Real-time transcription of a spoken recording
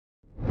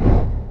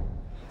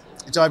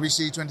It's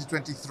IBC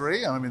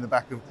 2023. I'm in the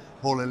back of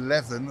Hall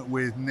 11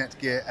 with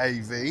NETGEAR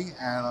AV,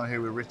 and I'm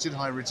here with Richard.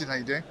 Hi, Richard. How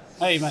you doing?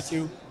 Hey,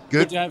 Matthew.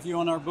 Good to have you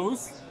on our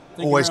booth.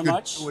 Thank always you very good,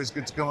 much. Always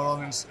good to come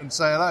along and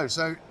say hello.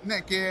 So,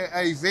 NETGEAR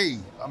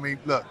AV. I mean,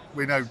 look,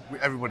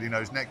 everybody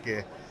knows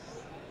NETGEAR.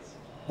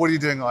 What are you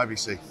doing at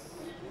IBC?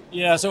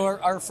 Yeah, so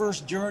our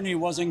first journey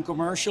was in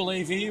commercial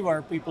AV,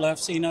 where people have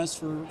seen us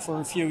for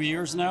a few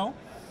years now.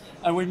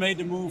 And we made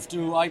the move to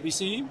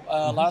IBC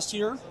last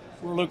year.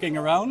 We're looking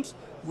around,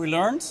 we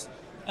learned,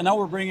 and now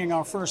we're bringing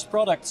our first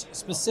products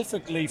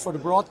specifically for the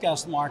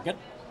broadcast market.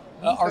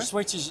 Our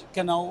switches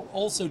can now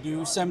also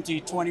do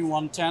SMPTE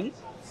 2110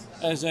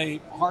 as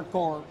a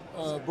hardcore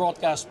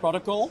broadcast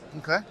protocol.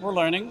 Okay. We're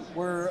learning.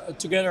 We're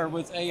together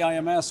with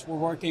AIMS, we're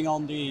working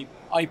on the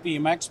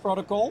IPMX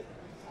protocol.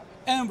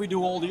 And we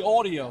do all the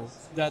audio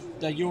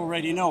that you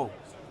already know.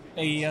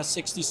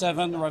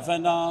 AES67,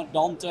 Ravenna,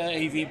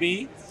 Dante,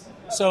 AVB.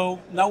 So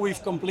now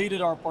we've completed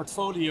our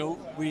portfolio.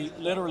 We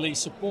literally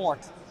support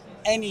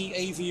any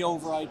AV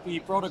over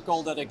IP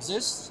protocol that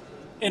exists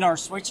in our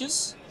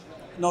switches.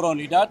 Not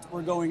only that,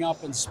 we're going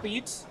up in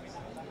speed.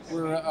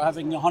 We're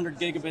having 100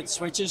 gigabit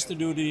switches to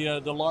do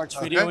the large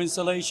video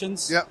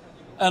installations. Yep.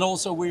 And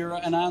also we're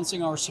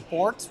enhancing our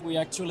support. We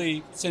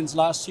actually, since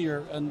last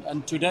year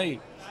and today,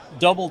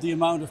 doubled the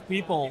amount of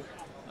people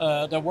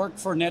that work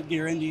for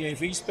NETGEAR in the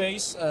AV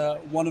space.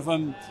 One of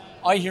them,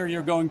 I hear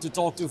you're going to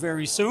talk to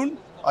very soon.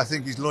 I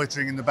think he's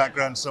loitering in the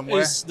background somewhere.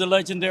 Is the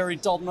legendary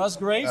Todd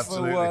Musgrave,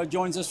 Absolutely. who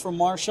joins us from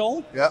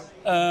Marshall. Yep.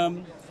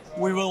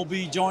 We will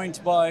be joined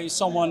by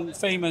someone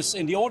famous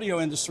in the audio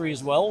industry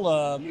as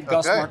well,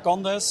 Gus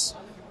Marcondes.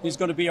 He's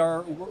going to be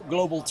our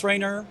global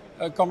trainer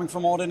coming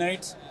from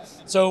Audinate.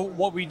 So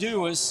what we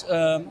do is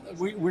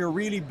we're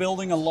really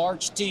building a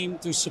large team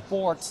to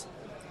support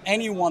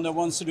anyone that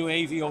wants to do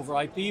AV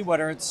over IP,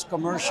 whether it's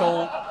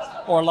commercial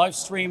or live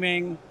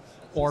streaming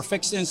or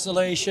fixed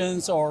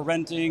installations or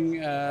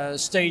renting,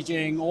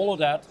 staging, all of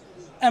that,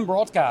 and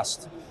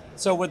broadcast.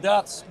 So with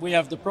that, we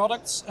have the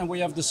products and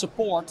we have the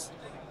support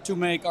to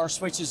make our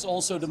switches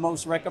also the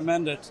most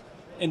recommended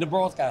in the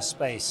broadcast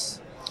space.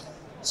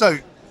 So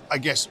I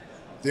guess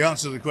the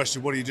answer to the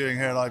question, what are you doing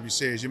here at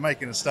IBC, is you're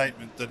making a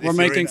statement that if We're you're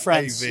making in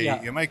friends,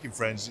 AV, you're making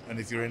friends, and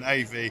if you're in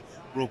AV,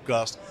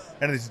 broadcast,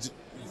 and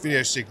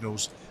video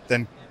signals,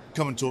 then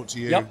come and talk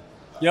to you.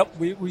 Yep.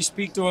 We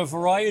speak to a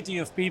variety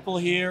of people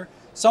here.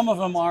 Some of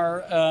them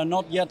are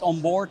not yet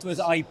on board with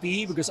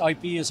IP because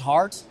IP is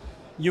hard.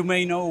 You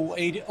may know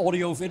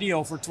audio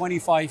video for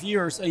 25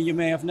 years and you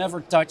may have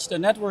never touched a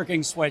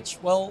networking switch.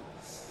 Well,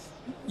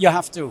 you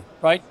have to,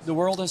 right? The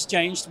world has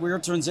changed. We're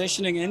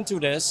transitioning into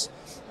this.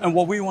 And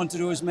what we want to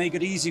do is make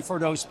it easy for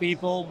those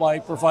people by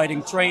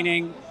providing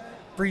training,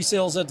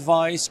 pre-sales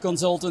advice,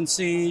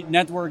 consultancy,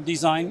 network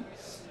design,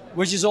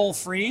 which is all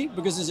free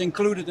because it's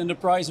included in the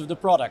price of the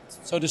product.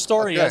 So the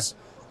story is,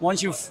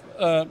 once you've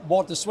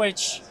bought the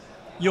switch,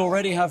 you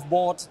already have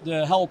bought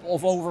the help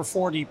of over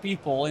 40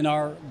 people in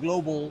our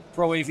global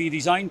Pro AV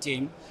design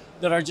team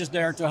that are just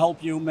there to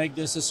help you make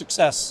this a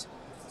success.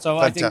 So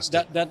Fantastic.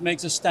 I think that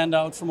makes us stand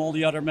out from all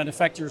the other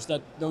manufacturers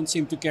that don't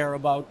seem to care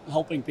about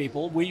helping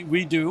people.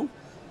 We do.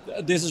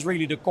 This is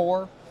really the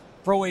core.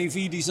 Pro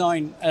AV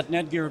design at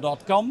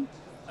netgear.com.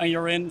 And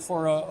you're in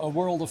for a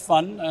world of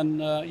fun,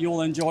 and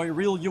you'll enjoy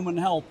real human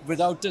help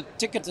without the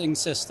ticketing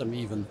system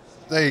even.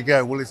 There you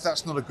go. Well, if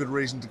that's not a good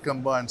reason to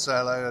come by and say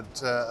hello at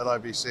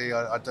IBC,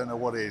 I don't know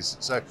what is.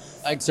 So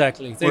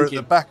exactly. We're at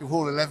the back of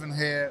Hall 11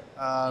 here.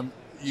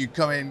 You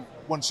come in,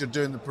 once you're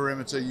doing the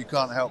perimeter, you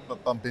can't help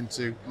but bump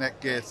into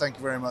NETGEAR. Thank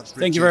you very much, Richard.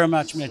 Thank you very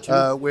much,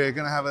 Mitchell. We're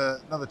going to have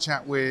another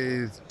chat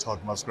with Todd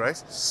Musgrave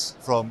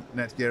from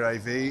NETGEAR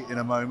AV in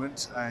a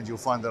moment, and you'll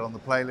find that on the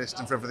playlist.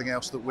 And for everything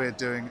else that we're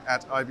doing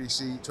at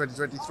IBC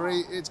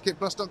 2023, it's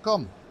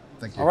kitplus.com.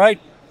 Thank you. All right.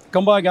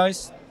 Come by,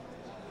 guys.